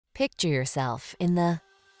Picture yourself in the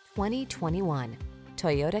 2021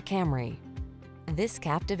 Toyota Camry. This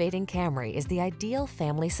captivating Camry is the ideal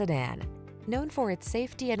family sedan. Known for its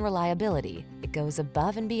safety and reliability, it goes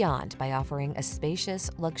above and beyond by offering a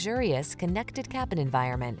spacious, luxurious, connected cabin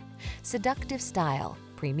environment, seductive style,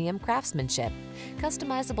 premium craftsmanship,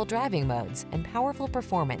 customizable driving modes, and powerful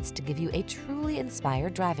performance to give you a truly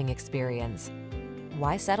inspired driving experience.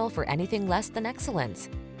 Why settle for anything less than excellence?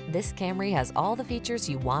 This Camry has all the features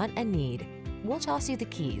you want and need. We'll toss you the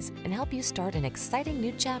keys and help you start an exciting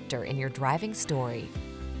new chapter in your driving story.